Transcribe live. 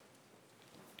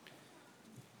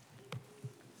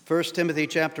1 Timothy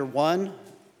chapter 1,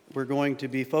 we're going to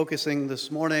be focusing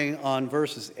this morning on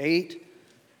verses 8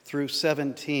 through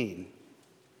 17.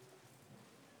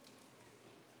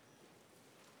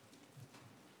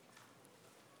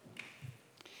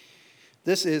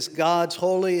 This is God's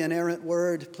holy, inerrant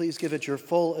word. Please give it your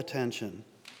full attention.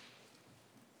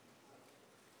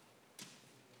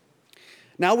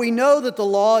 Now we know that the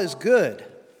law is good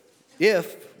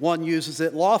if one uses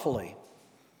it lawfully.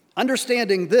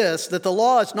 Understanding this, that the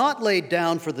law is not laid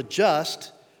down for the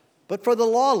just, but for the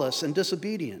lawless and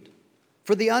disobedient,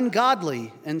 for the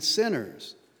ungodly and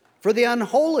sinners, for the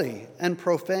unholy and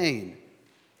profane,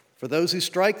 for those who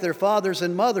strike their fathers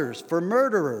and mothers, for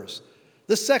murderers,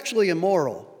 the sexually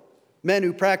immoral, men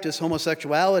who practice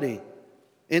homosexuality,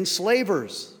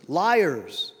 enslavers,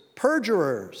 liars,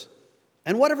 perjurers,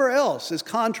 and whatever else is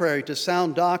contrary to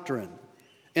sound doctrine,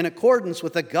 in accordance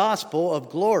with the gospel of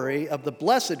glory of the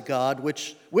blessed God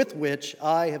with which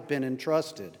I have been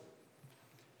entrusted.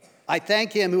 I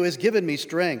thank him who has given me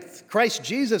strength, Christ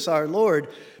Jesus our Lord,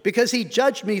 because he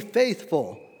judged me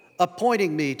faithful,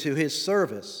 appointing me to his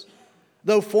service.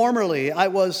 Though formerly I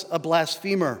was a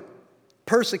blasphemer,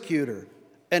 persecutor,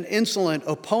 an insolent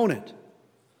opponent,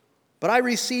 but I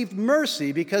received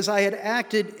mercy because I had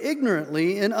acted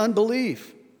ignorantly in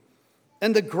unbelief.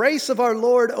 And the grace of our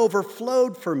Lord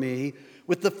overflowed for me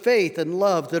with the faith and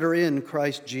love that are in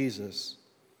Christ Jesus.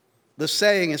 The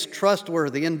saying is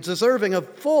trustworthy and deserving of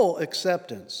full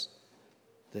acceptance,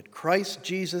 that Christ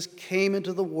Jesus came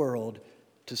into the world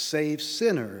to save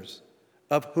sinners,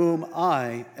 of whom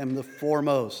I am the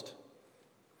foremost.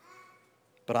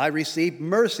 But I received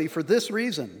mercy for this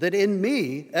reason, that in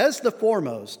me, as the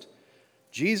foremost,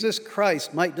 Jesus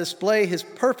Christ might display his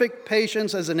perfect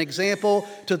patience as an example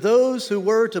to those who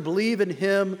were to believe in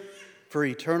him for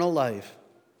eternal life.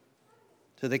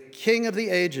 To the King of the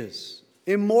ages,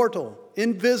 immortal,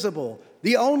 invisible,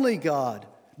 the only God,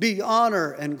 be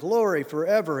honor and glory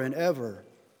forever and ever.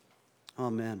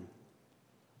 Amen.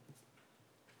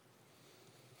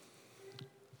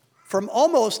 From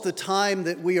almost the time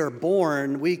that we are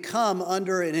born, we come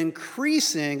under an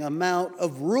increasing amount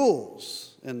of rules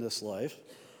in this life.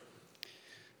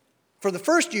 For the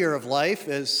first year of life,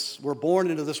 as we're born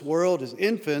into this world as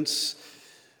infants,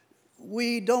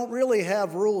 we don't really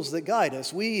have rules that guide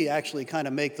us. We actually kind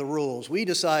of make the rules. We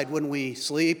decide when we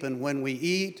sleep and when we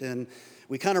eat, and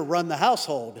we kind of run the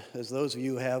household, as those of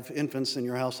you who have infants in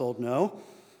your household know.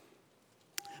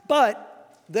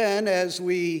 But then as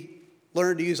we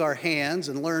learn to use our hands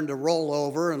and learn to roll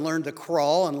over and learn to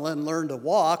crawl and then learn to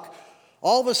walk,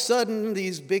 all of a sudden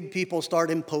these big people start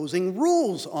imposing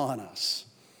rules on us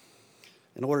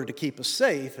in order to keep us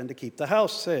safe and to keep the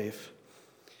house safe.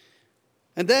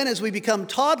 And then as we become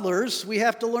toddlers, we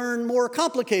have to learn more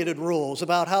complicated rules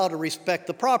about how to respect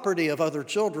the property of other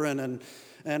children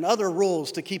and other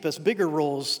rules to keep us, bigger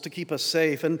rules to keep us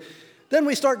safe. And then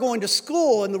we start going to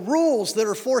school, and the rules that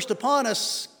are forced upon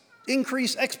us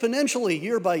increase exponentially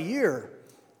year by year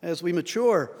as we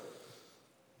mature.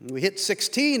 We hit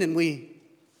 16 and we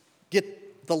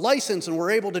get the license and we're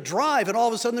able to drive, and all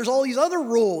of a sudden there's all these other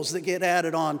rules that get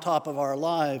added on top of our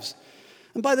lives.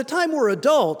 And by the time we're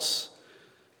adults,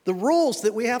 the rules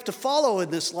that we have to follow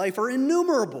in this life are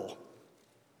innumerable.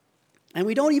 And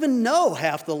we don't even know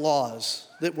half the laws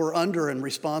that we're under and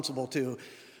responsible to.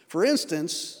 For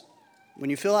instance, when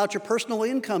you fill out your personal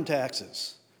income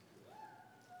taxes,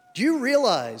 do you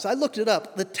realize, I looked it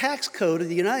up, the tax code of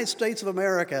the United States of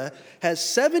America has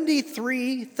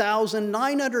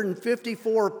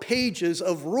 73,954 pages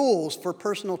of rules for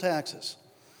personal taxes.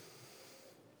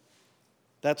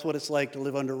 That's what it's like to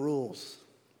live under rules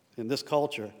in this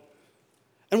culture.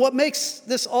 And what makes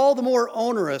this all the more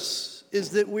onerous is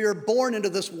that we are born into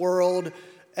this world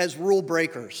as rule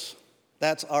breakers.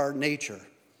 That's our nature.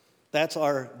 That's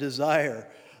our desire.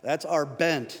 That's our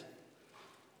bent.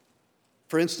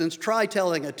 For instance, try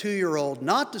telling a 2-year-old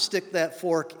not to stick that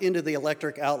fork into the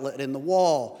electric outlet in the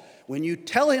wall. When you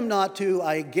tell him not to,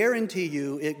 I guarantee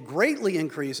you it greatly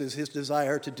increases his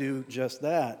desire to do just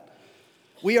that.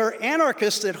 We are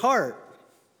anarchists at heart,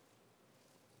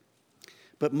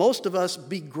 but most of us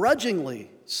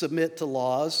begrudgingly submit to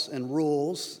laws and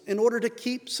rules in order to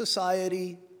keep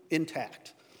society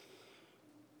intact.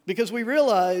 Because we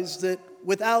realize that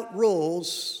without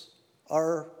rules,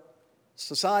 our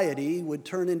society would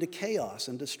turn into chaos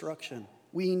and destruction.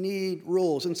 We need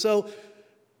rules. And so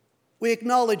we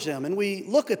acknowledge them and we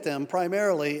look at them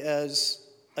primarily as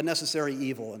a necessary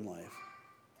evil in life.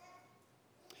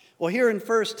 Well, here in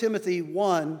 1 Timothy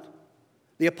 1,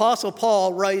 the Apostle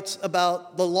Paul writes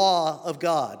about the law of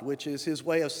God, which is his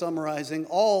way of summarizing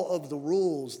all of the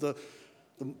rules, the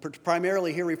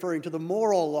primarily here referring to the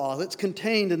moral law that's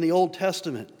contained in the Old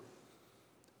Testament.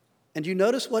 And you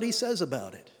notice what he says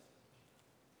about it.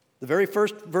 The very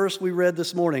first verse we read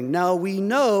this morning. Now we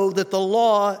know that the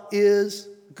law is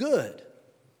good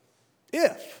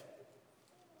if,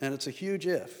 and it's a huge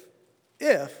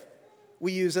if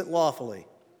we use it lawfully.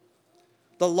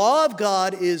 The law of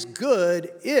God is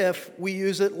good if we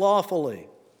use it lawfully.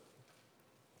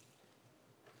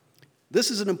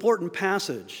 This is an important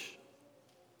passage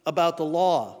about the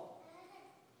law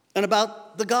and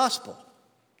about the gospel.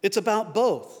 It's about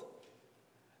both.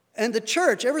 And the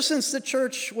church, ever since the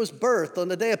church was birthed on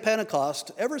the day of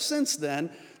Pentecost, ever since then,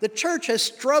 the church has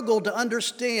struggled to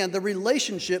understand the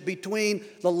relationship between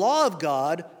the law of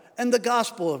God and the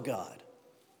gospel of God.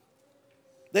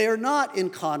 They are not in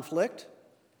conflict.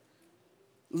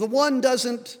 The one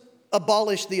doesn't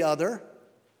abolish the other,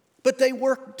 but they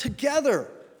work together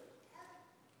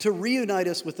to reunite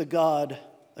us with the God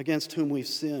against whom we've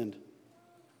sinned.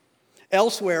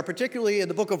 Elsewhere, particularly in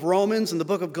the book of Romans and the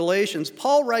book of Galatians,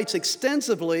 Paul writes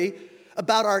extensively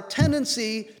about our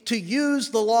tendency to use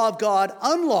the law of God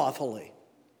unlawfully.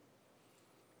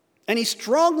 And he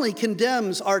strongly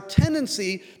condemns our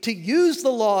tendency to use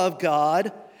the law of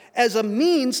God as a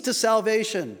means to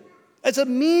salvation, as a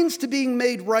means to being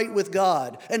made right with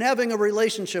God and having a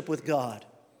relationship with God.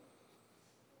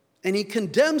 And he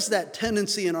condemns that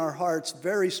tendency in our hearts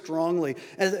very strongly.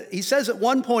 And he says at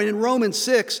one point in Romans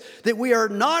 6 that we are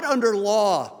not under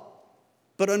law,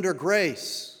 but under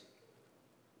grace.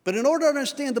 But in order to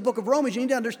understand the book of Romans, you need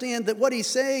to understand that what he's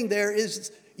saying there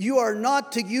is you are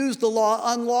not to use the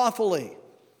law unlawfully.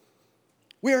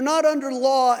 We are not under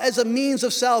law as a means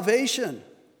of salvation.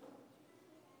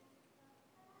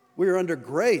 We are under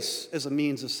grace as a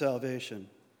means of salvation.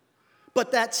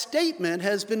 But that statement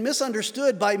has been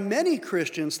misunderstood by many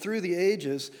Christians through the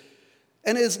ages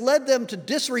and has led them to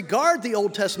disregard the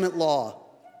Old Testament law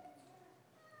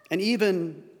and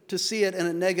even to see it in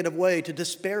a negative way, to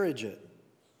disparage it.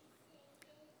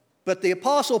 But the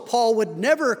Apostle Paul would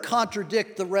never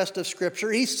contradict the rest of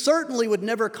Scripture. He certainly would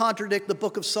never contradict the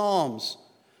book of Psalms.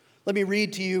 Let me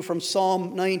read to you from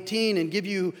Psalm 19 and give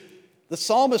you the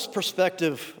psalmist's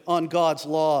perspective on God's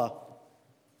law.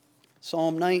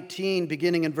 Psalm 19,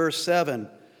 beginning in verse 7.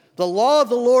 The law of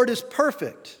the Lord is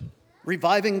perfect,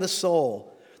 reviving the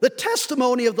soul. The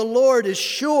testimony of the Lord is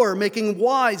sure, making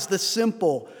wise the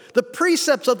simple. The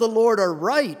precepts of the Lord are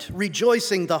right,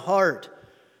 rejoicing the heart.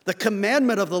 The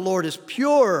commandment of the Lord is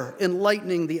pure,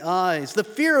 enlightening the eyes. The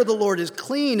fear of the Lord is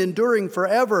clean, enduring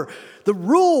forever. The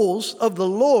rules of the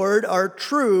Lord are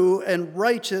true and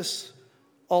righteous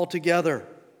altogether.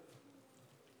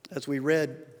 As we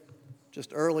read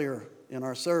just earlier in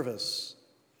our service,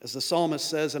 as the psalmist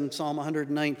says in Psalm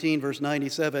 119, verse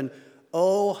 97,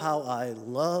 "Oh, how I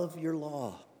love your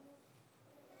law."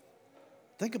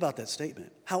 Think about that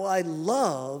statement. How I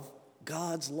love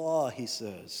God's law, he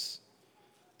says.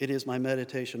 It is my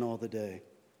meditation all the day.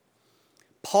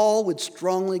 Paul would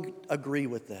strongly agree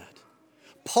with that.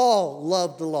 Paul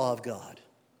loved the law of God.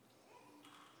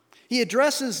 He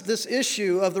addresses this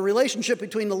issue of the relationship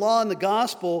between the law and the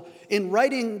gospel in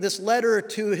writing this letter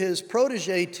to his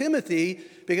protege, Timothy,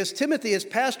 because Timothy is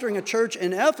pastoring a church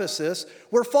in Ephesus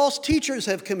where false teachers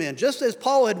have come in. Just as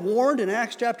Paul had warned in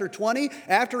Acts chapter 20,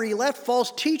 after he left,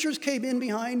 false teachers came in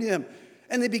behind him,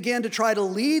 and they began to try to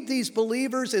lead these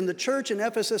believers in the church in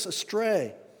Ephesus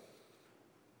astray.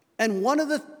 And one of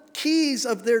the keys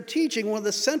of their teaching, one of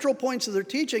the central points of their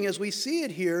teaching, as we see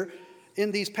it here,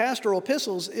 in these pastoral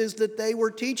epistles, is that they were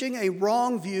teaching a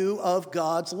wrong view of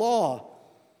God's law.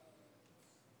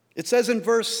 It says in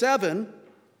verse 7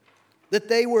 that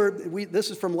this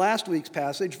is from last week's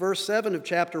passage, verse 7 of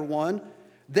chapter 1,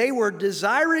 they were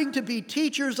desiring to be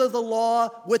teachers of the law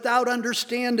without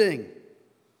understanding.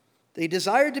 They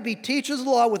desired to be teachers of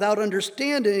the law without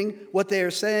understanding what they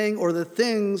are saying or the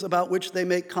things about which they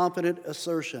make confident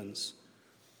assertions.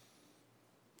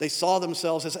 They saw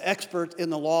themselves as experts in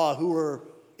the law who were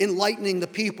enlightening the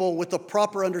people with the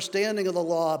proper understanding of the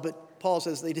law, but Paul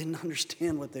says they didn't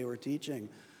understand what they were teaching.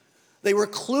 They were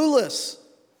clueless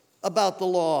about the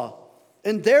law,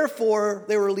 and therefore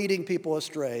they were leading people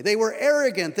astray. They were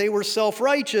arrogant, they were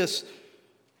self-righteous,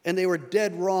 and they were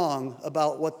dead wrong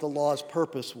about what the law's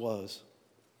purpose was.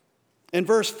 In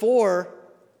verse 4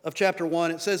 of chapter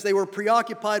 1, it says they were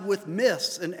preoccupied with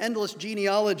myths and endless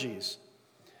genealogies.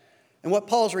 And what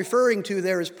Paul's referring to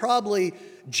there is probably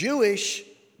Jewish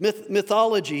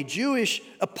mythology, Jewish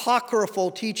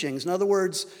apocryphal teachings. In other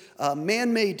words,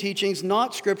 man-made teachings,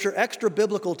 not scripture,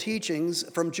 extra-biblical teachings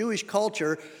from Jewish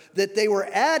culture that they were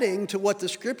adding to what the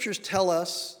scriptures tell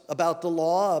us about the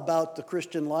law, about the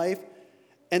Christian life,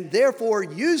 and therefore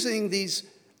using these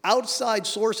outside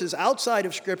sources, outside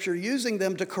of Scripture, using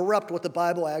them to corrupt what the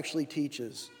Bible actually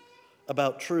teaches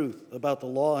about truth, about the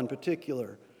law in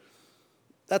particular.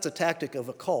 That's a tactic of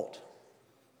a cult,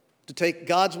 to take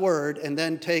God's word and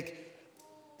then take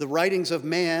the writings of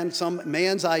man, some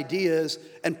man's ideas,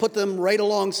 and put them right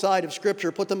alongside of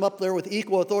Scripture, put them up there with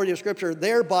equal authority of Scripture,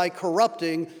 thereby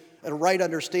corrupting a right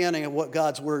understanding of what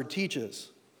God's word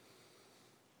teaches.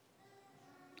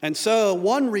 And so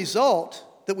one result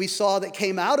that we saw that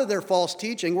came out of their false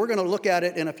teaching, we're going to look at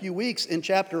it in a few weeks in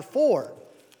chapter 4.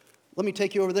 Let me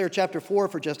take you over there, chapter 4,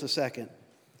 for just a second.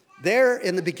 There,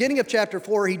 in the beginning of chapter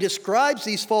 4, he describes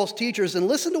these false teachers, and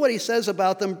listen to what he says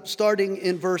about them starting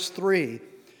in verse 3.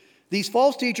 These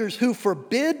false teachers who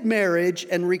forbid marriage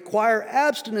and require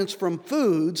abstinence from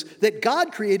foods that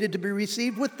God created to be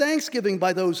received with thanksgiving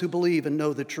by those who believe and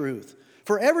know the truth.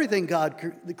 For everything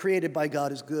God created by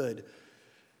God is good.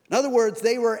 In other words,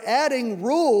 they were adding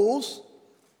rules,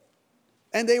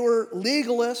 and they were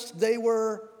legalists. They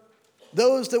were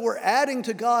those that were adding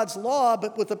to God's law,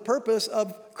 but with the purpose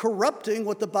of corrupting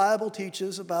what the Bible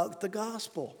teaches about the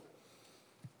gospel.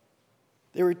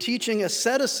 They were teaching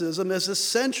asceticism as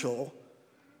essential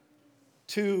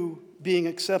to being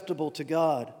acceptable to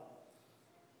God.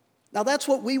 Now, that's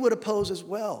what we would oppose as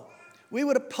well. We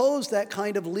would oppose that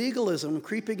kind of legalism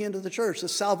creeping into the church, the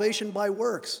salvation by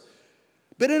works.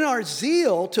 But in our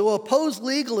zeal to oppose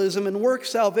legalism and work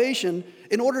salvation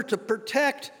in order to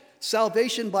protect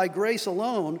salvation by grace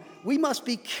alone, we must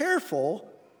be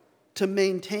careful to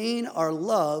maintain our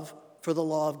love for the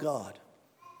law of God.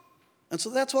 And so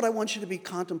that's what I want you to be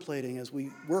contemplating as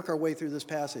we work our way through this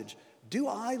passage. Do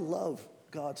I love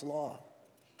God's law?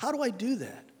 How do I do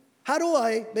that? How do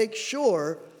I make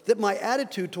sure that my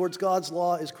attitude towards God's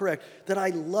law is correct, that I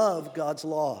love God's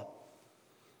law?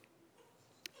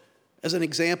 As an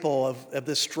example of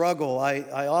this struggle,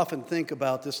 I often think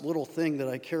about this little thing that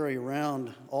I carry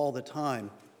around all the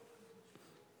time.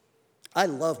 I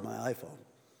love my iPhone.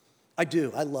 I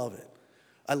do. I love it.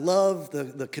 I love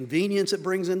the convenience it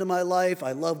brings into my life.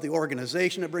 I love the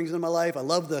organization it brings into my life. I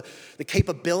love the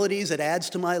capabilities it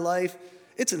adds to my life.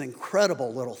 It's an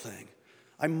incredible little thing.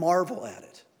 I marvel at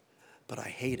it, but I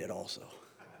hate it also.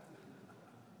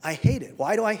 I hate it.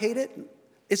 Why do I hate it?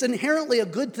 It's inherently a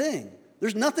good thing.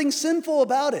 There's nothing sinful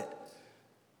about it.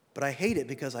 But I hate it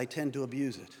because I tend to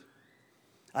abuse it.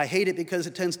 I hate it because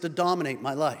it tends to dominate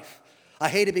my life. I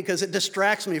hate it because it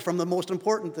distracts me from the most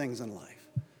important things in life.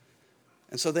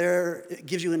 And so there, it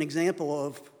gives you an example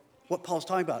of what Paul's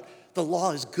talking about. The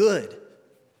law is good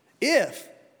if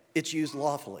it's used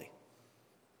lawfully.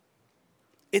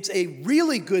 It's a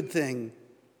really good thing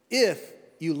if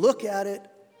you look at it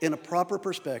in a proper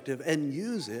perspective and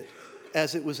use it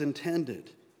as it was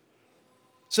intended.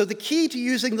 So the key to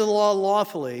using the law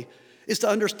lawfully is to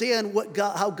understand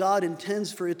how God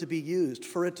intends for it to be used,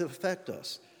 for it to affect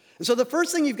us. And so the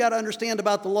first thing you've got to understand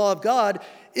about the law of God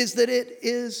is that it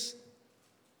is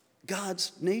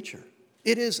God's nature.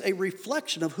 It is a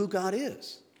reflection of who God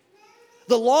is.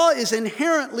 The law is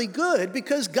inherently good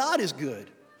because God is good.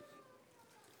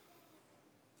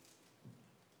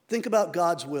 Think about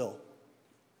God's will.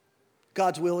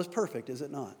 God's will is perfect, is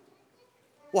it not?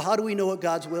 Well, how do we know what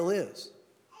God's will is?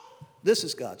 This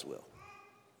is God's will.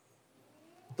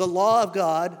 The law of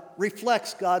God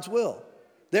reflects God's will.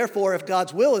 Therefore, if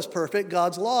God's will is perfect,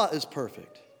 God's law is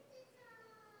perfect.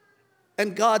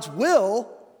 And God's will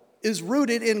is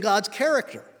rooted in God's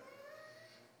character.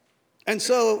 And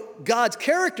so God's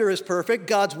character is perfect,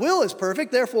 God's will is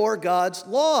perfect, therefore God's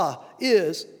law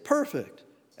is perfect,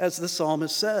 as the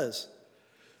psalmist says.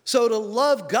 So to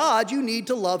love God, you need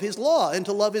to love his law, and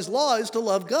to love his law is to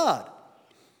love God.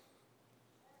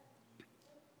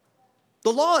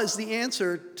 The law is the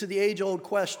answer to the age-old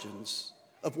questions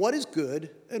of what is good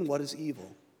and what is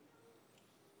evil.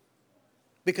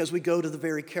 Because we go to the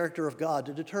very character of God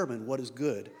to determine what is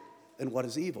good and what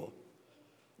is evil.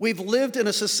 We've lived in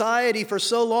a society for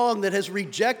so long that has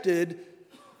rejected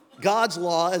God's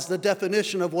law as the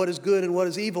definition of what is good and what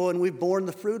is evil, and we've borne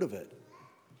the fruit of it.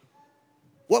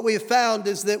 What we have found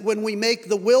is that when we make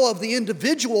the will of the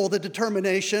individual the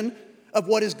determination of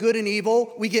what is good and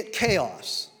evil, we get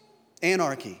chaos.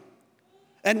 Anarchy.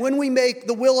 And when we make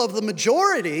the will of the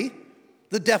majority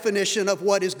the definition of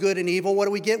what is good and evil, what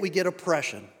do we get? We get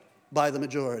oppression by the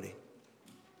majority.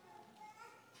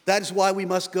 That is why we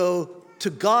must go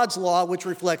to God's law, which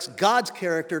reflects God's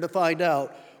character, to find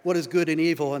out what is good and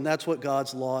evil, and that's what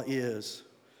God's law is.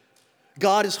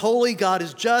 God is holy, God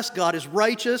is just, God is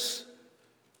righteous,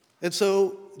 and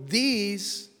so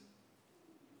these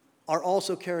are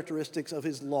also characteristics of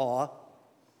his law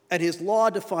And his law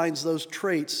defines those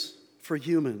traits for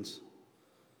humans.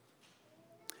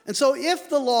 And so if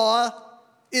the law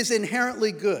is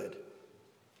inherently good,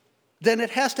 then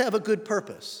it has to have a good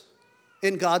purpose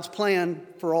in God's plan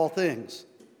for all things.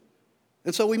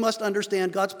 And so we must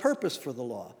understand God's purpose for the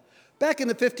law. Back in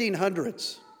the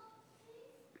 1500s,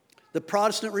 the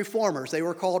Protestant reformers, they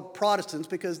were called Protestants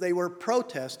because they were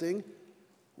protesting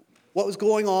what was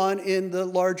going on in the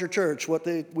larger church, what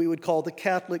we would call the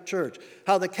Catholic Church.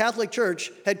 How the Catholic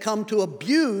Church had come to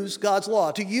abuse God's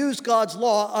law, to use God's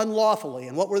law unlawfully.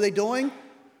 And what were they doing?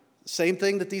 Same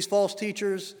thing that these false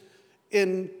teachers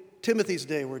in Timothy's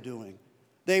day were doing.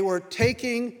 They were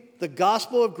taking the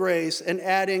gospel of grace and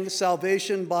adding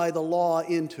salvation by the law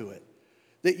into it.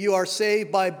 That you are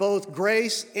saved by both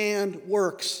grace and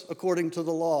works according to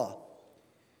the law.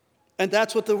 And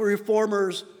that's what the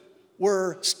reformers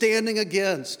were standing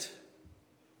against.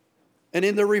 And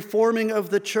in the reforming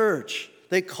of the church,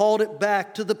 they called it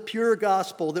back to the pure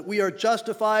gospel that we are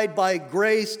justified by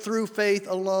grace through faith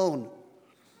alone,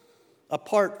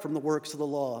 apart from the works of the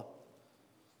law.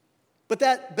 But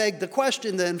that begged the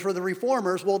question then for the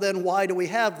reformers, well then why do we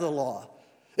have the law?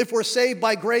 If we're saved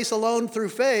by grace alone through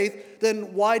faith,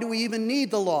 then why do we even need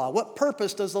the law? What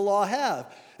purpose does the law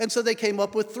have? And so they came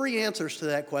up with three answers to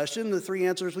that question, the three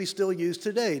answers we still use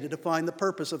today to define the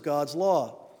purpose of God's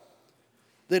law.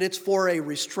 That it's for a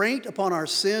restraint upon our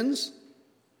sins,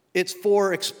 it's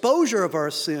for exposure of our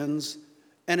sins,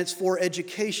 and it's for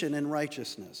education in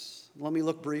righteousness. Let me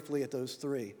look briefly at those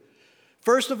three.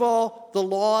 First of all, the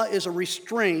law is a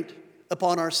restraint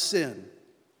upon our sin.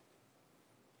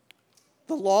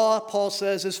 The law, Paul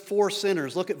says, is for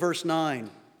sinners. Look at verse 9.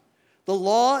 The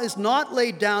law is not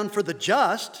laid down for the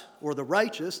just or the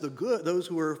righteous, the good, those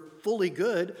who are fully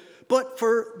good, but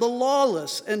for the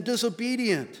lawless and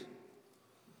disobedient.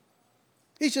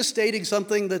 He's just stating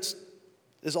something that's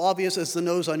as obvious as the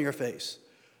nose on your face.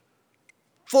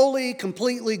 Fully,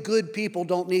 completely good people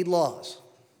don't need laws.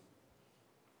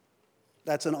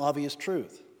 That's an obvious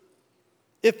truth.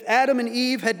 If Adam and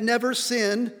Eve had never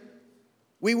sinned,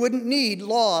 we wouldn't need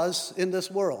laws in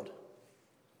this world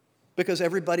because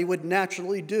everybody would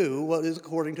naturally do what is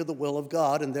according to the will of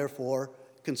God and therefore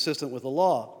consistent with the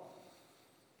law.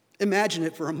 Imagine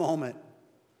it for a moment.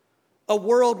 A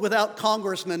world without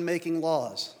congressmen making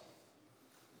laws.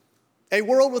 A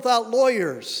world without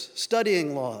lawyers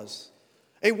studying laws.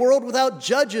 A world without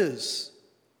judges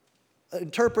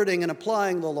interpreting and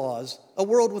applying the laws. A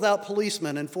world without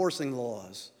policemen enforcing the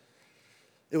laws.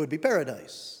 It would be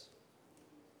paradise.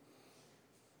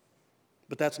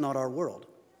 But that's not our world.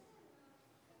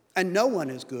 And no one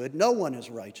is good. No one is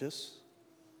righteous.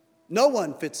 No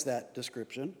one fits that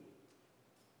description.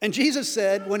 And Jesus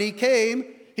said when he came,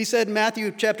 he said in Matthew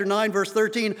chapter 9, verse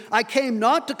 13, I came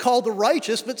not to call the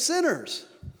righteous, but sinners.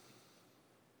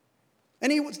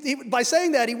 And by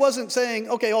saying that, he wasn't saying,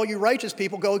 okay, all you righteous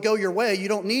people, go your way. You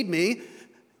don't need me.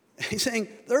 He's saying,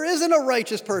 there isn't a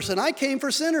righteous person. I came for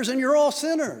sinners, and you're all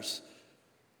sinners.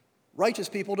 Righteous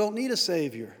people don't need a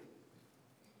Savior.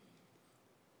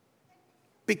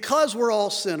 Because we're all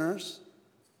sinners,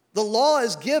 the law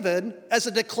is given as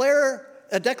a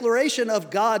declaration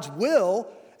of God's will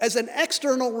as an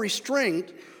external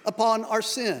restraint upon our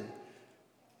sin.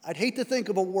 I'd hate to think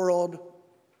of a world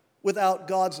without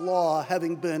God's law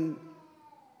having been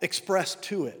expressed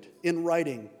to it in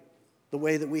writing the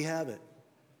way that we have it.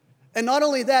 And not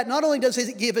only that, not only does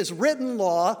he give his written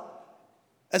law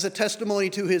as a testimony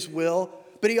to his will,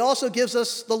 but he also gives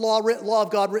us the law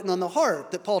of God written on the heart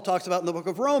that Paul talks about in the book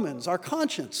of Romans, our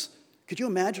conscience. Could you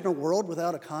imagine a world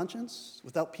without a conscience,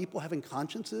 without people having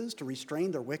consciences to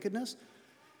restrain their wickedness?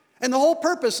 And the whole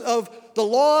purpose of the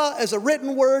law as a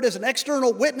written word, as an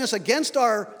external witness against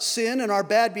our sin and our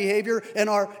bad behavior, and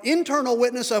our internal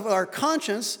witness of our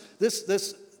conscience,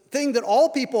 this thing that all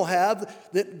people have,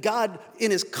 that God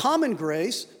in his common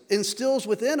grace instills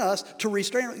within us to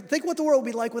restrain. Think what the world would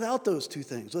be like without those two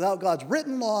things, without God's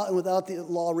written law and without the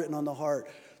law written on the heart.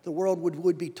 The world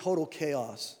would be total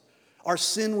chaos. Our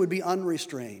sin would be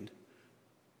unrestrained,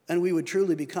 and we would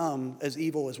truly become as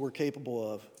evil as we're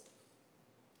capable of.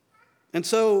 And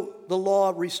so the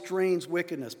law restrains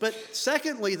wickedness. But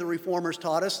secondly, the reformers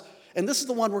taught us, and this is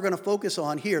the one we're going to focus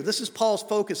on here. This is Paul's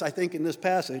focus, I think, in this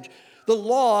passage. The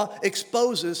law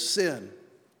exposes sin.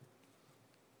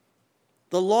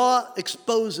 The law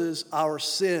exposes our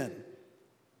sin.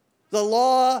 The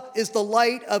law is the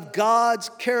light of God's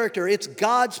character. It's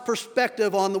God's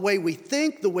perspective on the way we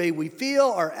think, the way we feel,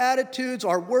 our attitudes,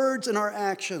 our words, and our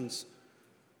actions.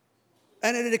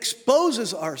 And it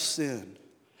exposes our sin.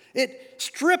 It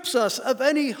strips us of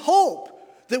any hope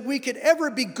that we could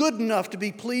ever be good enough to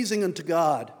be pleasing unto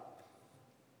God.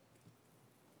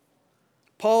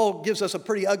 Paul gives us a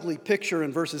pretty ugly picture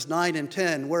in verses 9 and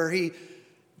 10 where he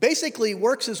basically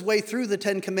works his way through the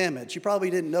Ten Commandments. You probably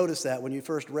didn't notice that when you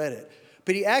first read it.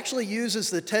 But he actually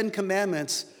uses the Ten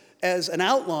Commandments as an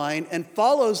outline and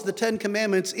follows the Ten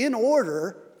Commandments in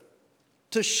order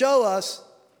to show us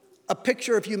a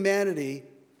picture of humanity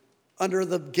under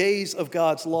the gaze of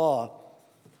God's law.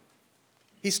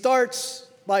 He starts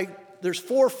by, there's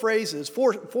four phrases,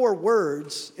 four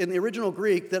words in the original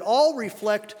Greek that all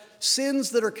reflect sins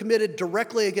that are committed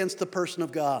directly against the person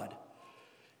of God.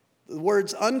 The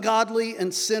words ungodly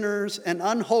and sinners and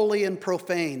unholy and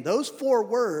profane. Those four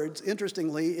words,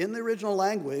 interestingly, in the original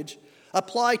language,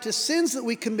 apply to sins that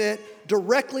we commit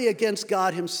directly against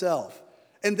God himself.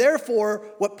 And therefore,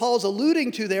 what Paul's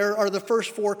alluding to there are the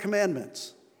first four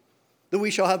commandments. That we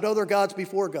shall have no other gods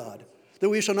before God. That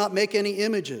we shall not make any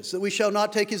images. That we shall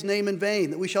not take his name in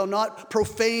vain. That we shall not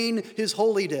profane his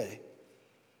holy day.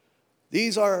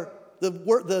 These are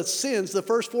the sins, the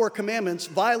first four commandments.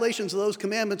 Violations of those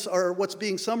commandments are what's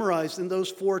being summarized in those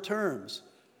four terms.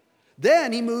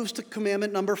 Then he moves to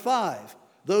commandment number 5.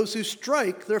 Those who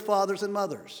strike their fathers and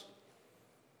mothers.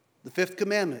 The 5th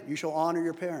commandment, you shall honor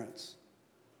your parents.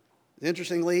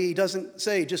 Interestingly, he doesn't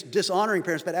say just dishonoring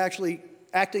parents, but actually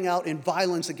acting out in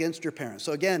violence against your parents.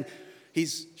 So again,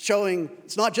 he's showing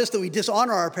it's not just that we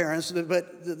dishonor our parents,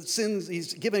 but the sins,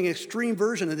 he's giving an extreme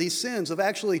version of these sins of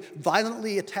actually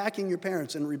violently attacking your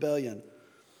parents in rebellion.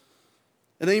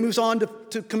 And then he moves on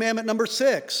to commandment number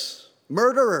 6,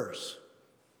 murderers.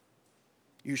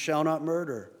 You shall not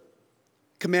murder.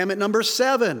 Commandment number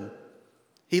 7,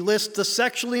 he lists the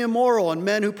sexually immoral and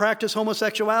men who practice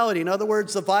homosexuality. In other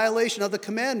words, the violation of the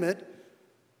commandment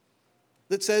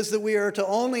that says that we are to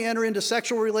only enter into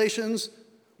sexual relations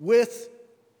with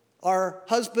our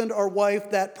husband or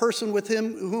wife, that person with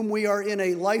whom we are in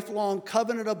a lifelong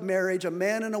covenant of marriage, a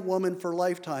man and a woman for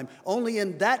lifetime. Only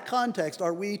in that context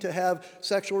are we to have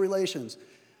sexual relations.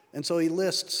 And so he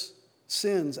lists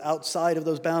sins outside of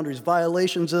those boundaries,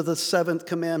 violations of the 7th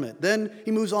commandment. Then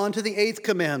he moves on to the 8th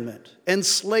commandment,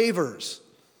 enslavers.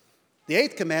 The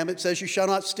 8th commandment says you shall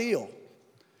not steal.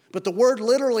 But the word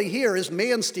literally here is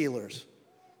man-stealers.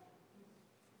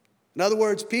 In other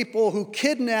words, people who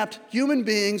kidnapped human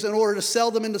beings in order to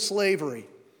sell them into slavery.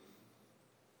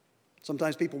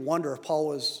 Sometimes people wonder if Paul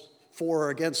was for or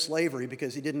against slavery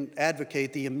because he didn't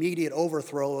advocate the immediate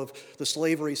overthrow of the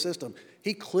slavery system.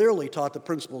 He clearly taught the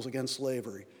principles against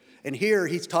slavery. And here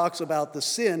he talks about the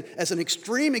sin as an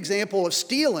extreme example of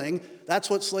stealing. That's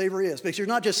what slavery is. Because you're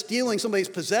not just stealing somebody's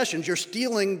possessions, you're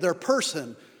stealing their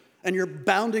person and you're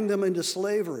bounding them into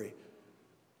slavery.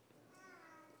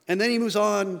 And then he moves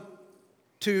on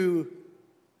to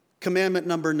commandment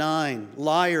number 9,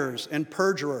 liars and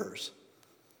perjurers.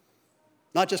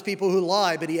 Not just people who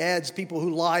lie, but he adds people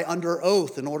who lie under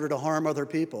oath in order to harm other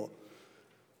people.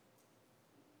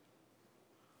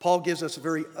 Paul gives us a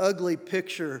very ugly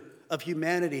picture of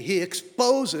humanity. He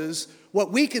exposes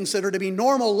what we consider to be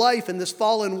normal life in this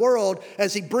fallen world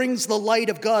as he brings the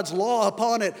light of God's law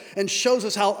upon it and shows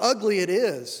us how ugly it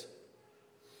is.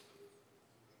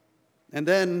 And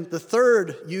then the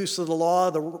third use of the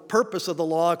law, the purpose of the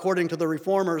law, according to the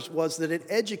reformers, was that it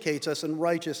educates us in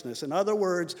righteousness. In other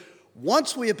words,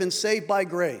 once we have been saved by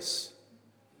grace,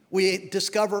 we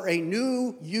discover a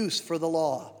new use for the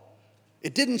law.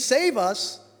 It didn't save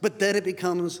us, but then it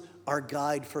becomes our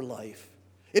guide for life.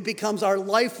 It becomes our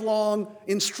lifelong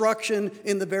instruction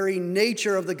in the very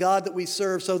nature of the God that we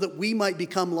serve so that we might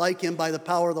become like him by the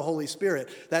power of the Holy Spirit.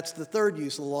 That's the third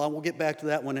use of the law, and we'll get back to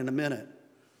that one in a minute.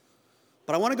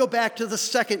 But I want to go back to the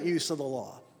second use of the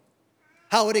law,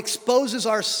 how it exposes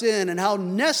our sin and how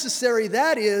necessary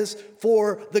that is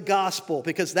for the gospel,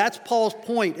 because that's Paul's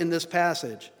point in this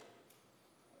passage.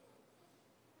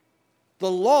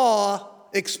 The law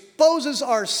exposes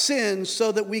our sins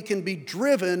so that we can be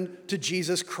driven to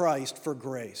Jesus Christ for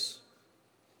grace.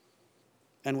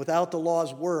 And without the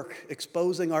law's work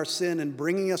exposing our sin and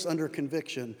bringing us under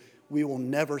conviction, we will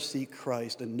never seek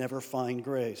Christ and never find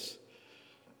grace.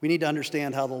 We need to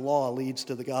understand how the law leads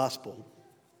to the gospel.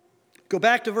 Go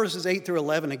back to verses 8 through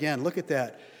 11 again. Look at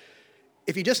that.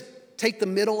 If you just take the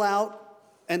middle out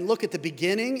and look at the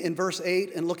beginning in verse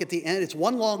 8 and look at the end, it's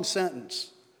one long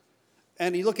sentence.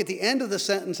 And you look at the end of the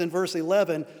sentence in verse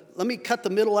 11, let me cut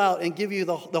the middle out and give you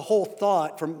the whole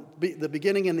thought from the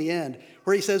beginning and the end,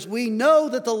 where he says, we know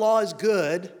that the law is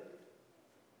good.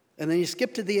 And then you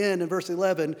skip to the end in verse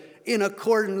 11, in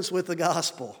accordance with the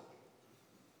gospel.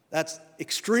 That's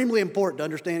extremely important to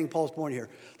understanding Paul's point here.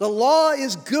 The law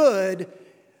is good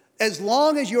as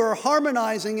long as you are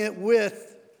harmonizing it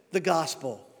with the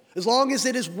gospel. as long as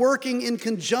it is working in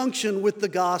conjunction with the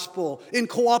gospel, in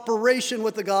cooperation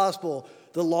with the gospel,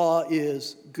 the law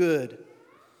is good.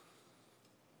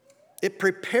 It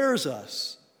prepares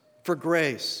us for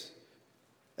grace.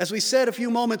 As we said a few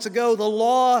moments ago, the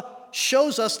law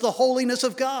shows us the holiness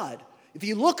of God. If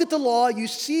you look at the law, you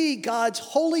see God's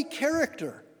holy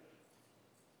character.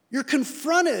 You're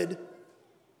confronted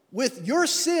with your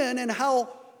sin and how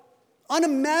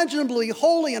unimaginably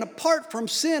holy and apart from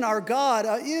sin our God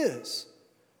is.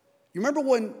 You remember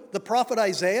when the prophet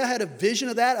Isaiah had a vision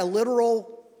of that, a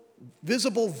literal,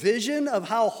 visible vision of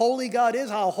how holy God is,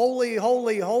 how holy,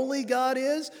 holy, holy God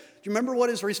is? Do you remember what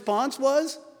his response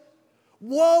was?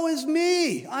 Woe is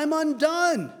me, I'm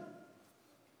undone.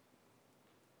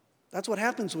 That's what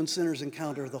happens when sinners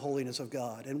encounter the holiness of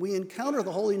God. And we encounter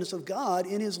the holiness of God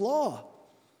in his law.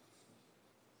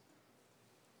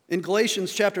 In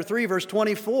Galatians chapter 3, verse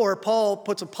 24, Paul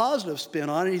puts a positive spin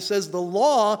on it. He says, the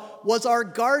law was our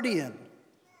guardian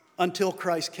until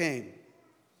Christ came.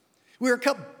 We were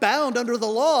kept bound under the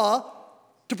law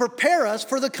to prepare us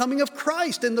for the coming of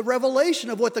Christ and the revelation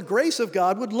of what the grace of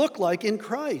God would look like in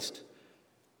Christ.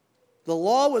 The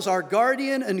law was our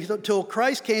guardian until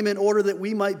Christ came in order that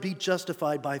we might be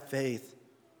justified by faith.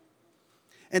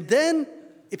 And then,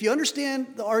 if you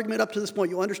understand the argument up to this point,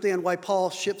 you'll understand why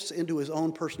Paul shifts into his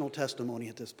own personal testimony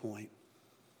at this point.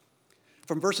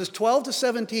 From verses 12 to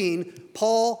 17,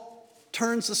 Paul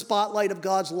turns the spotlight of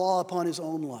God's law upon his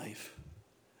own life.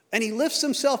 And he lifts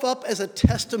himself up as a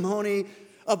testimony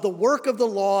of the work of the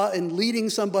law in leading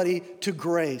somebody to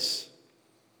grace.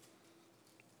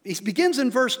 He begins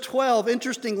in verse 12,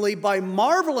 interestingly, by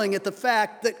marveling at the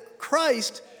fact that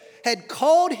Christ had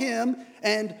called him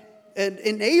and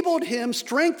enabled him,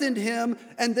 strengthened him,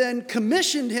 and then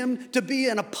commissioned him to be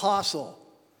an apostle.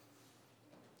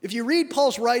 If you read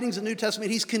Paul's writings in the New Testament,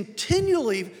 he's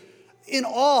continually in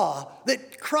awe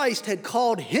that Christ had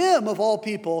called him, of all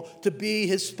people, to be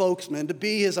his spokesman, to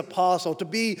be his apostle, to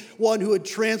be one who would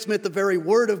transmit the very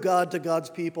word of God to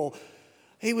God's people.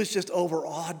 He was just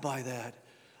overawed by that.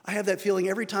 I have that feeling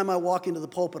every time I walk into the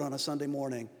pulpit on a Sunday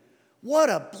morning. What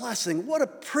a blessing, what a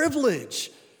privilege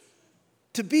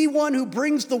to be one who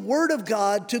brings the word of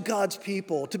God to God's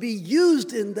people, to be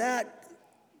used in that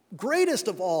greatest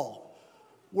of all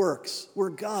works where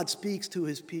God speaks to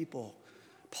his people.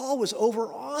 Paul was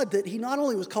overawed that he not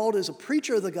only was called as a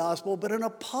preacher of the gospel, but an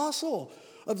apostle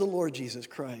of the Lord Jesus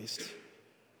Christ.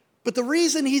 But the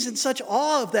reason he's in such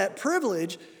awe of that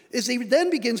privilege is he then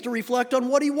begins to reflect on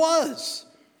what he was.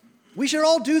 We should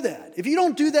all do that. If you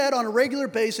don't do that on a regular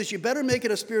basis, you better make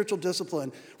it a spiritual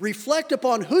discipline. Reflect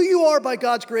upon who you are by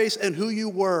God's grace and who you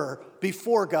were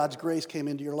before God's grace came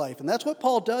into your life. And that's what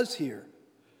Paul does here.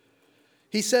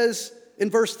 He says in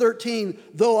verse 13,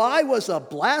 though I was a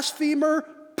blasphemer,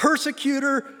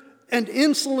 persecutor, and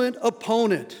insolent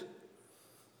opponent.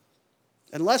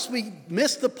 Unless we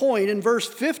miss the point, in verse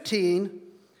 15,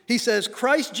 he says,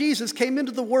 Christ Jesus came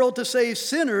into the world to save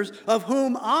sinners, of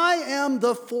whom I am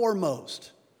the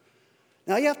foremost.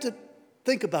 Now you have to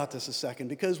think about this a second,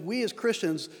 because we as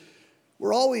Christians,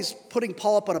 we're always putting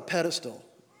Paul up on a pedestal.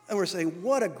 And we're saying,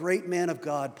 what a great man of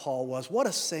God Paul was. What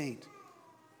a saint.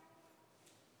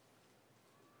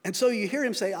 And so you hear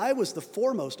him say, I was the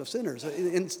foremost of sinners.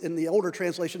 In the older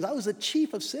translations, I was the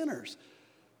chief of sinners.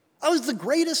 I was the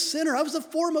greatest sinner. I was the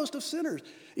foremost of sinners.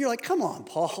 You're like, come on,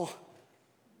 Paul.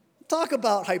 Talk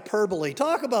about hyperbole.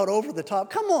 Talk about over the top.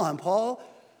 Come on, Paul.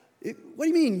 What do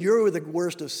you mean you're the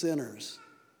worst of sinners?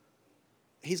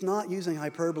 He's not using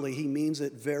hyperbole. He means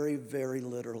it very, very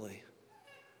literally.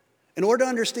 In order to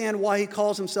understand why he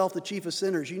calls himself the chief of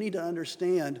sinners, you need to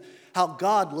understand how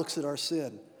God looks at our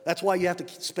sin. That's why you have to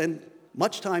spend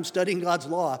much time studying God's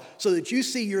law so that you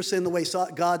see your sin the way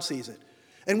God sees it.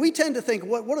 And we tend to think,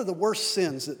 what are the worst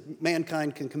sins that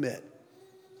mankind can commit?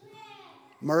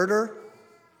 Murder,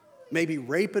 maybe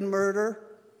rape and murder,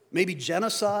 maybe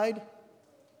genocide.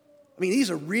 I mean,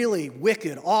 these are really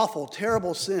wicked, awful,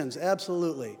 terrible sins,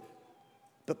 absolutely.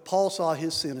 But Paul saw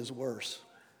his sin as worse.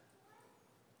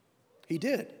 He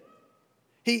did.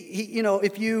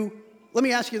 Let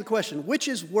me ask you the question, which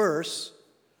is worse,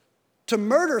 to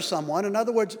murder someone, in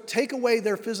other words, take away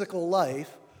their physical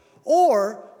life,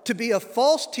 or to be a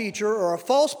false teacher or a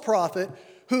false prophet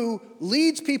who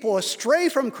leads people astray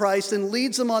from Christ and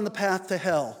leads them on the path to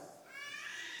hell?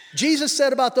 Jesus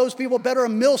said about those people, better a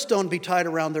millstone be tied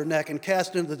around their neck and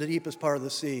cast into the deepest part of the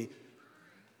sea.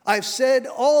 I've said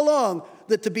all along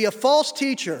that to be a false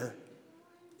teacher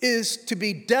is to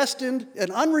be destined,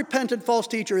 an unrepentant false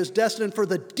teacher is destined for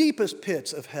the deepest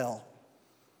pits of hell.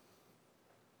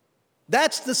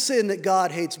 That's the sin that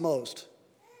God hates most.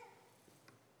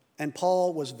 And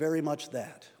Paul was very much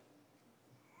that.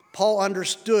 Paul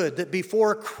understood that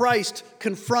before Christ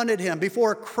confronted him,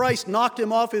 before Christ knocked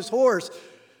him off his horse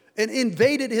and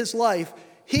invaded his life,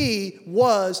 he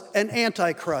was an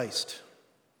antichrist.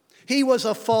 He was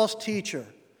a false teacher.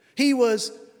 He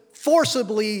was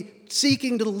forcibly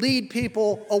seeking to lead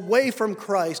people away from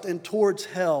Christ and towards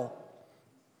hell.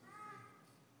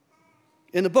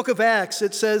 In the book of Acts,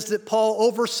 it says that Paul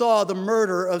oversaw the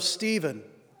murder of Stephen.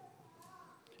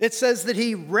 It says that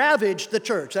he ravaged the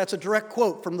church. That's a direct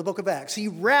quote from the book of Acts. He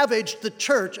ravaged the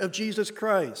church of Jesus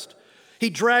Christ.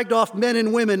 He dragged off men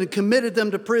and women and committed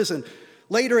them to prison.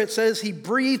 Later it says he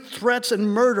breathed threats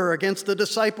and murder against the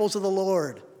disciples of the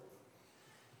Lord.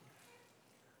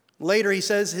 Later he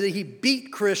says that he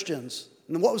beat Christians.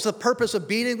 And what was the purpose of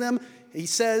beating them? He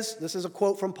says, this is a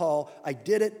quote from Paul, "I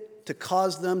did it to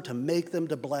cause them, to make them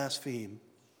to blaspheme."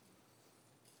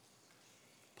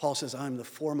 Paul says, I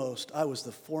was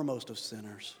the foremost of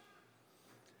sinners.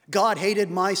 God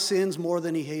hated my sins more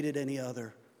than he hated any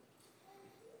other.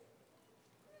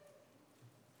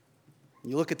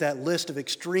 You look at that list of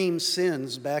extreme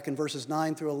sins back in verses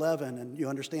 9 through 11, and you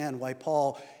understand why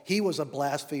Paul, he was a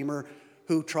blasphemer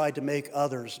who tried to make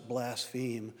others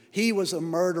blaspheme. He was a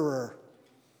murderer.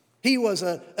 He was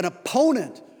an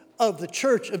opponent of the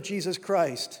church of Jesus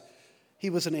Christ.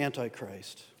 He was an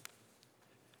antichrist.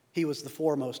 He was the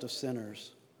foremost of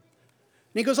sinners.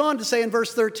 And he goes on to say in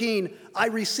verse 13, "I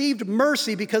received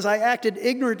mercy because I acted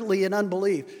ignorantly in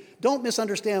unbelief." Don't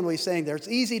misunderstand what he's saying there. It's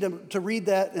easy to read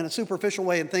that in a superficial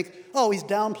way and think, oh, he's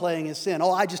downplaying his sin.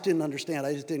 Oh, I just didn't understand.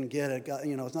 I just didn't get it.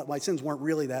 It's not, my sins weren't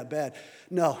really that bad.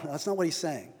 No, that's not what he's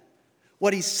saying.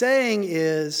 What he's saying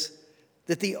is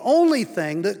that the only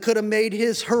thing that could have made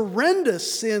his horrendous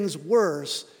sins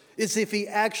worse is if he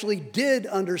actually did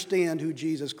understand who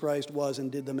Jesus Christ was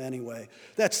and did them anyway.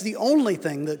 That's the only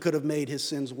thing that could have made his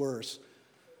sins worse.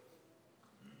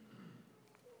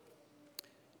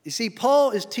 You see,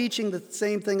 Paul is teaching the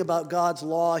same thing about God's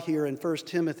law here in 1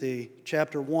 Timothy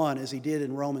chapter 1 as he did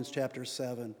in Romans chapter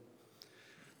 7.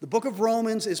 The book of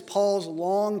Romans is Paul's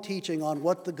long teaching on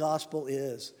what the gospel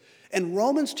is. And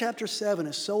Romans chapter 7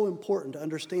 is so important to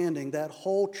understanding that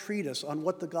whole treatise on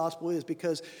what the gospel is,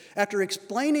 because after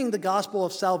explaining the gospel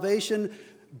of salvation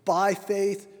by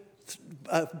faith,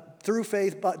 through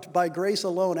faith, by grace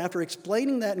alone, after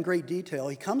explaining that in great detail,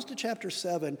 he comes to chapter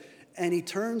 7 and he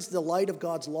turns the light of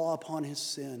God's law upon his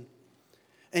sin.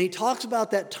 And he talks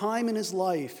about that time in his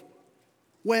life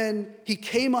when he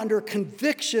came under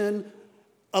conviction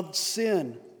of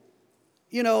sin.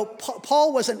 You know,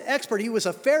 Paul was an expert. He was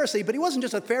a Pharisee, but he wasn't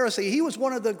just a Pharisee. He was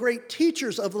one of the great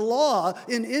teachers of the law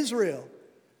in Israel.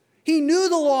 He knew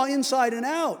the law inside and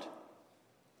out.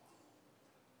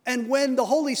 And when the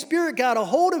Holy Spirit got a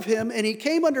hold of him and he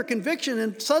came under conviction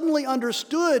and suddenly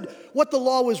understood what the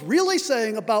law was really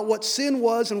saying about what sin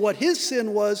was and what his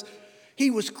sin was, he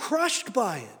was crushed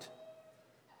by it.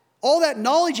 All that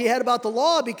knowledge he had about the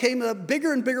law became a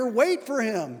bigger and bigger weight for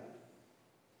him,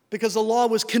 because the law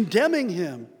was condemning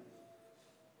him.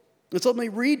 Let's let me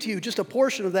read to you just a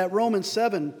portion of that Romans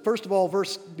 7. First of all,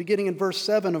 beginning in verse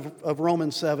 7 of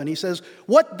Romans 7. He says,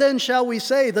 "What then shall we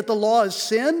say, that the law is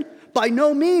sin? By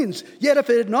no means. Yet if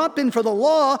it had not been for the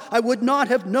law, I would not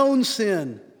have known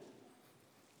sin."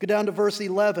 Go down to verse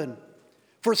 11.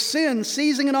 "For sin,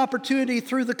 seizing an opportunity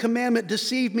through the commandment,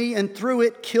 deceived me, and through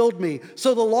it killed me.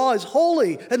 So the law is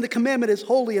holy, and the commandment is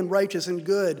holy and righteous and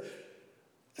good.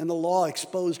 And the law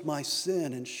exposed my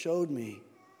sin and showed me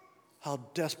how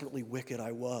desperately wicked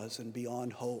I was and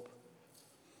beyond hope."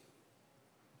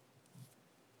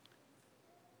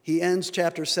 He ends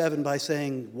chapter 7 by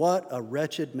saying, "What a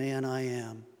wretched man I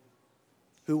am.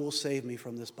 Who will save me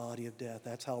from this body of death?"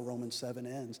 That's how Romans 7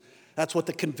 ends. That's what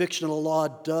the conviction of the law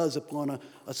does upon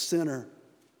a sinner.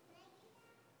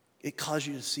 It causes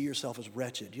you to see yourself as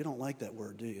wretched. You don't like that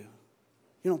word, do you?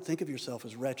 You don't think of yourself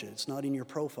as wretched. It's not in your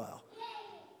profile.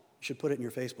 You should put it in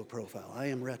your Facebook profile. I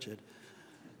am wretched.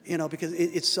 Because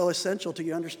it's so essential to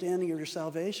your understanding of your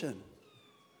salvation.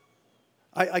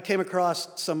 I came across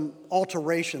some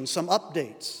alterations, some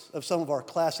updates of some of our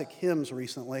classic hymns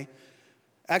recently.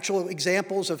 Actual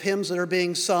examples of hymns that are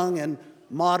being sung in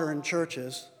modern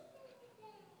churches.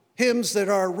 Hymns that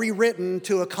are rewritten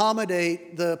to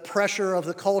accommodate the pressure of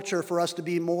the culture for us to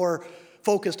be more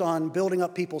focused on building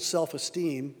up people's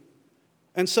self-esteem.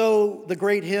 And so the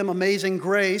great hymn, Amazing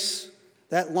Grace,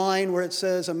 that line where it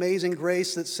says, "Amazing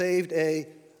grace that saved a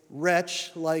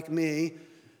wretch like me,"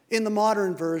 in the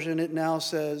modern version it now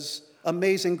says,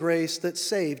 "Amazing grace that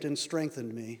saved and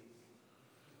strengthened me."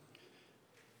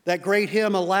 That great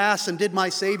hymn, "Alas, and did my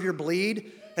Savior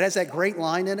bleed?" It has that great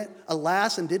line in it.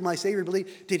 Alas, and did my Savior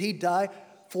believe? Did he die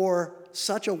for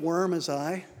such a worm as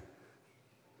I?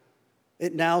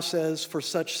 It now says, for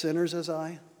such sinners as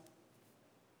I.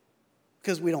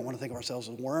 Because we don't want to think of ourselves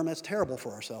as a worm. That's terrible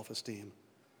for our self-esteem.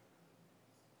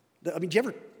 I mean, do you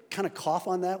ever kind of cough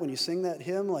on that when you sing that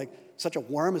hymn? Like, such a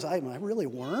worm as I. Am I really a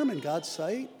worm in God's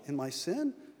sight in my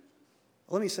sin?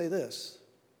 Let me say this.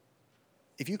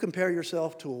 If you compare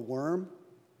yourself to a worm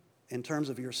in terms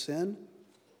of your sin,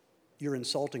 you're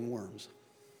insulting worms.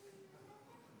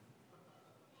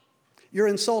 You're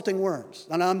insulting worms.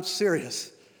 And I'm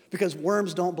serious. Because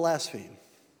worms don't blaspheme.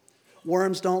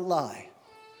 Worms don't lie.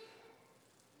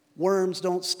 Worms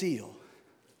don't steal.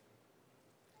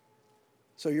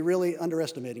 So you're really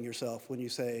underestimating yourself when you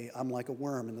say, I'm like a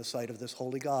worm in the sight of this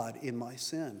holy God in my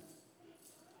sin.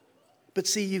 But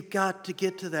see, you've got to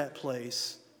get to that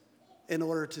place in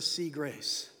order to see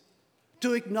grace,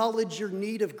 to acknowledge your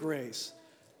need of grace.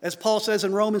 As Paul says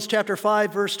in Romans chapter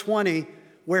 5, verse 20,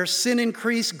 where sin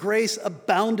increased, grace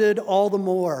abounded all the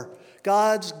more.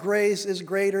 God's grace is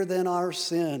greater than our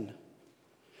sin.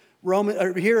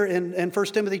 Here in 1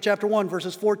 Timothy chapter 1,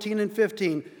 verses 14 and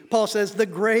 15, Paul says, the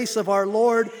grace of our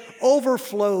Lord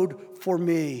overflowed for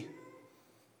me.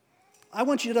 I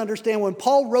want you to understand, when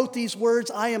Paul wrote these words,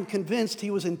 I am convinced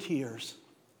he was in tears.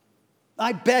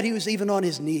 I bet he was even on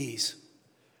his knees.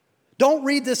 Don't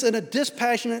read this in a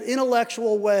dispassionate,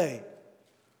 intellectual way.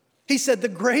 He said, the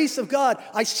grace of God.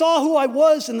 I saw who I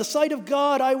was in the sight of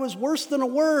God. I was worse than a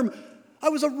worm. I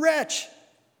was a wretch.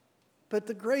 But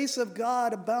the grace of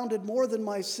God abounded more than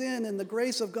my sin, and the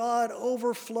grace of God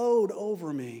overflowed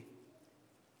over me.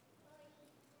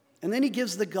 And then he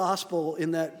gives the gospel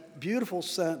in that beautiful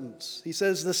sentence. He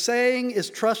says, the saying is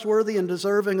trustworthy and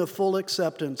deserving of full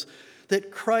acceptance,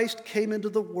 that Christ came into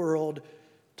the world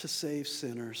to save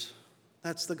sinners.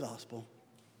 That's the gospel.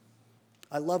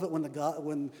 I love it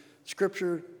when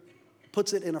Scripture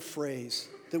puts it in a phrase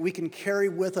that we can carry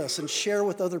with us and share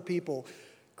with other people.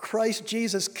 Christ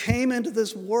Jesus came into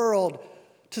this world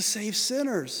to save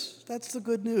sinners. That's the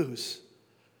good news.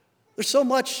 There's so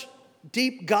much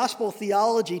deep gospel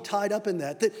theology tied up in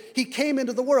that he came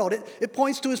into the world. It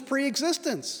points to his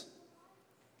pre-existence.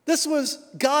 This was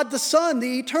God the Son,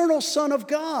 the eternal Son of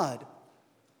God,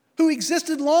 who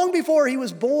existed long before he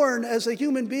was born as a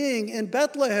human being in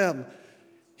Bethlehem.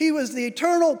 He was the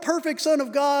eternal, perfect Son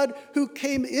of God who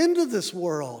came into this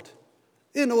world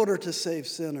in order to save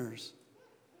sinners.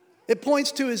 It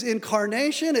points to his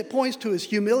incarnation. It points to his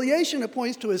humiliation. It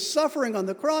points to his suffering on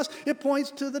the cross. It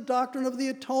points to the doctrine of the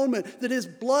atonement, that his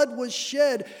blood was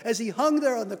shed as he hung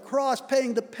there on the cross,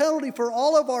 paying the penalty for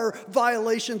all of our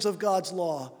violations of God's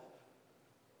law.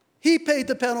 He paid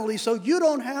the penalty so you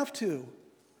don't have to.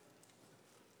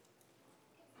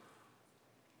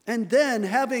 And then,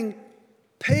 having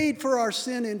paid for our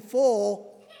sin in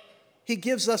full, he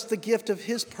gives us the gift of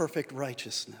his perfect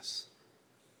righteousness.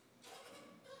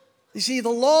 You see, the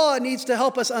law needs to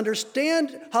help us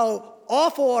understand how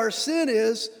awful our sin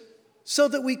is so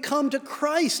that we come to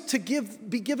Christ to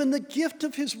be given the gift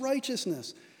of his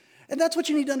righteousness. And that's what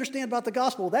you need to understand about the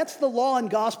gospel. That's the law and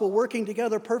gospel working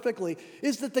together perfectly,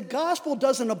 is that the gospel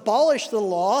doesn't abolish the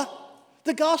law.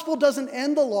 The gospel doesn't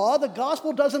end the law. The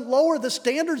gospel doesn't lower the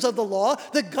standards of the law.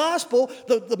 The gospel,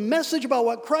 the message about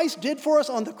what Christ did for us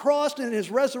on the cross and his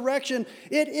resurrection,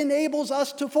 it enables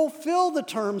us to fulfill the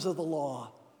terms of the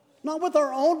law. Not with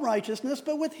our own righteousness,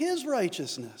 but with his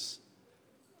righteousness.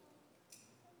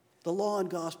 The law and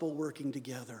gospel working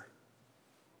together.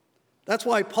 That's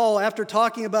why Paul, after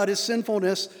talking about his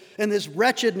sinfulness and his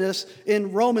wretchedness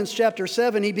in Romans chapter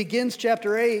 7, he begins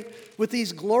chapter 8 with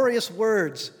these glorious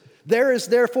words. There is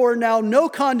therefore now no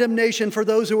condemnation for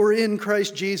those who are in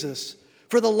Christ Jesus.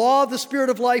 For the law of the Spirit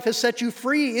of life has set you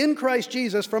free in Christ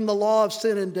Jesus from the law of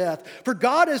sin and death. For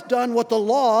God has done what the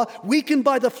law, weakened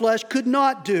by the flesh, could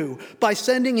not do, by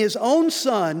sending his own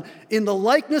Son in the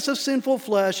likeness of sinful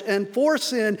flesh, and for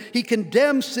sin he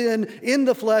condemned sin in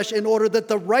the flesh in order that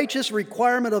the righteous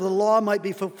requirement of the law might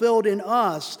be fulfilled in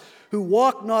us, who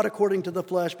walk not according to the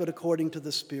flesh, but according to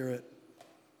the Spirit.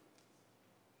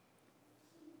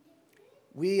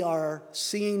 We are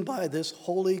seen by this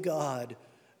holy God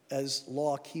as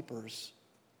law keepers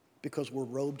because we're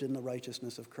robed in the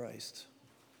righteousness of Christ.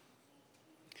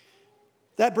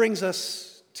 That brings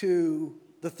us to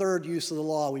the third use of the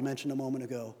law we mentioned a moment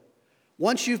ago.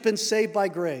 Once you've been saved by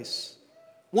grace,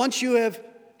 once you have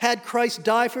had Christ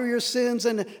die for your sins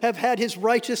and have had his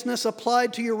righteousness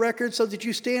applied to your record so that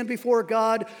you stand before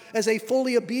God as a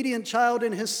fully obedient child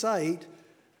in his sight,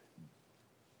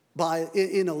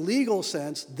 in a legal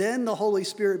sense, then the Holy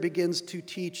Spirit begins to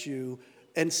teach you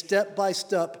and step by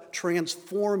step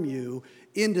transform you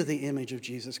into the image of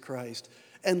Jesus Christ.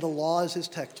 And the law is his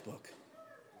textbook.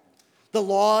 The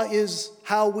law is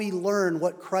how we learn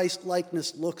what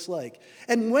Christ-likeness looks like.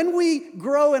 And when we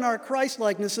grow in our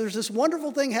Christ-likeness, there's this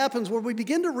wonderful thing happens where we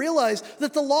begin to realize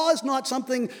that the law is not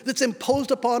something that's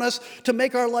imposed upon us to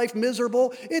make our life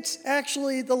miserable. It's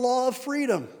actually the law of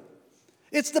freedom.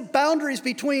 It's the boundaries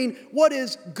between what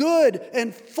is good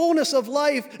and fullness of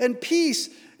life and peace.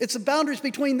 It's the boundaries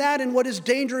between that and what is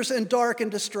dangerous and dark and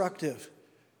destructive.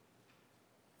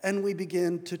 And we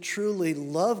begin to truly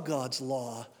love God's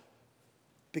law,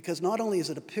 because not only is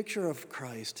it a picture of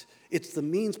Christ, it's the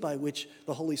means by which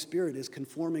the Holy Spirit is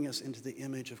conforming us into the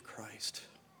image of Christ.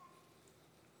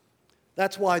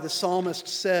 That's why the psalmist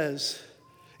says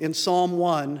in Psalm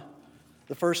 1,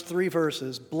 the first 3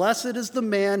 verses, "Blessed is the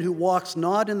man who walks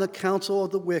not in the counsel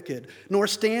of the wicked, nor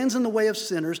stands in the way of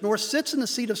sinners, nor sits in the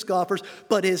seat of scoffers,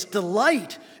 but his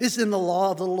delight is in the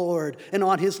law of the Lord, and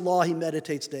on his law he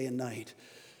meditates day and night."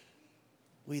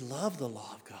 We love the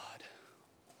law of God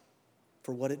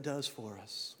for what it does for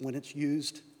us when it's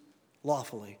used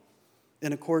lawfully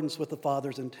in accordance with the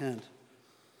Father's intent.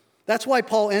 That's why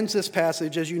Paul ends this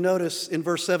passage, as you notice in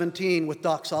verse 17, with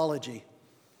doxology.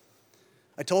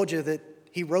 I told you that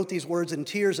he wrote these words in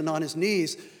tears and on his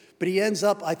knees, but he ends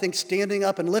up, I think, standing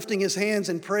up and lifting his hands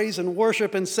in praise and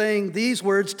worship and saying these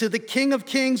words, "To the King of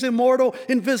kings, immortal,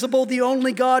 invisible, the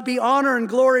only God, be honor and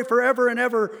glory forever and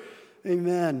ever.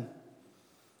 Amen."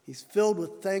 He's filled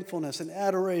with thankfulness and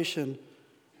adoration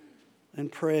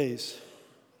and praise.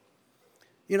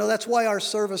 You know, that's why our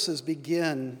services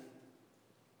begin.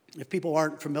 If people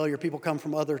aren't familiar, people come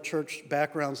from other church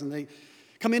backgrounds and they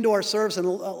come into our service, and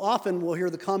often we'll hear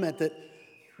the comment that,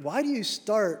 why do you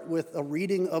start with a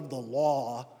reading of the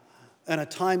law and a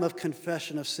time of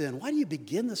confession of sin? Why do you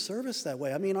begin the service that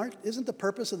way? I mean, isn't the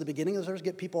purpose of the beginning of the service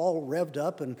get people all revved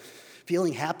up and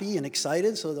feeling happy and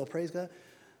excited so they'll praise God?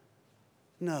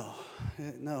 No,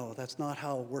 that's not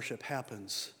how worship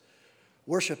happens.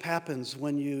 Worship happens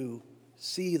when you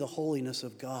see the holiness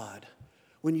of God,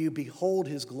 when you behold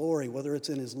his glory, whether it's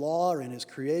in his law or in his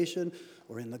creation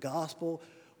or in the gospel,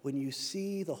 when you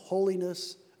see the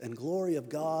holiness and glory of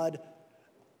God,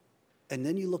 and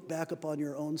then you look back upon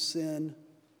your own sin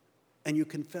and you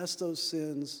confess those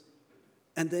sins,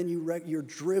 and then you're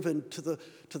driven to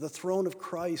the throne of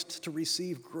Christ to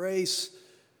receive grace,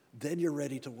 then you're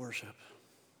ready to worship.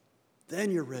 Then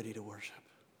you're ready to worship.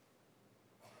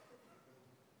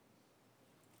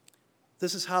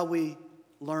 This is how we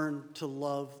learn to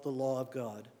love the law of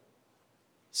God.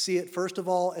 See it, first of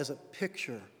all, as a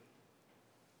picture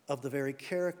of the very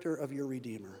character of your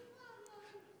Redeemer.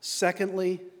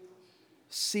 Secondly,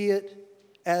 see it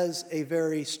as a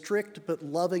very strict but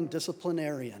loving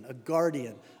disciplinarian, a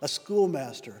guardian, a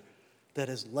schoolmaster that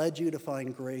has led you to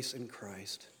find grace in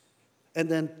Christ. And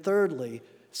then thirdly,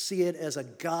 see it as a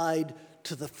guide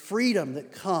to the freedom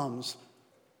that comes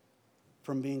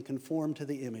from being conformed to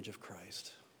the image of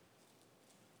Christ.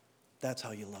 That's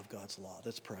how you love God's law.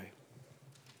 Let's pray.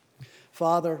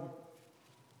 Father,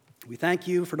 we thank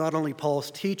you for not only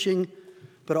Paul's teaching,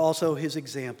 but also his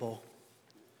example.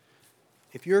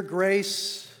 If your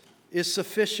grace is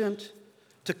sufficient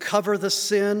to cover the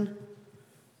sin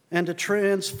and to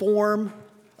transform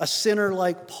a sinner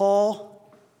like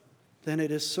Paul, then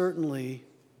it is certainly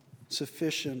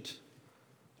sufficient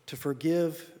to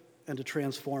forgive and to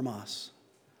transform us.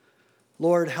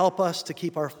 Lord, help us to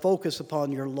keep our focus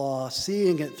upon your law,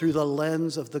 seeing it through the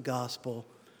lens of the gospel,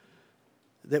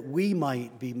 that we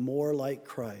might be more like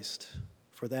Christ,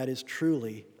 for that is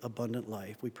truly abundant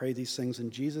life. We pray these things in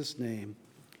Jesus' name.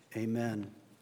 Amen.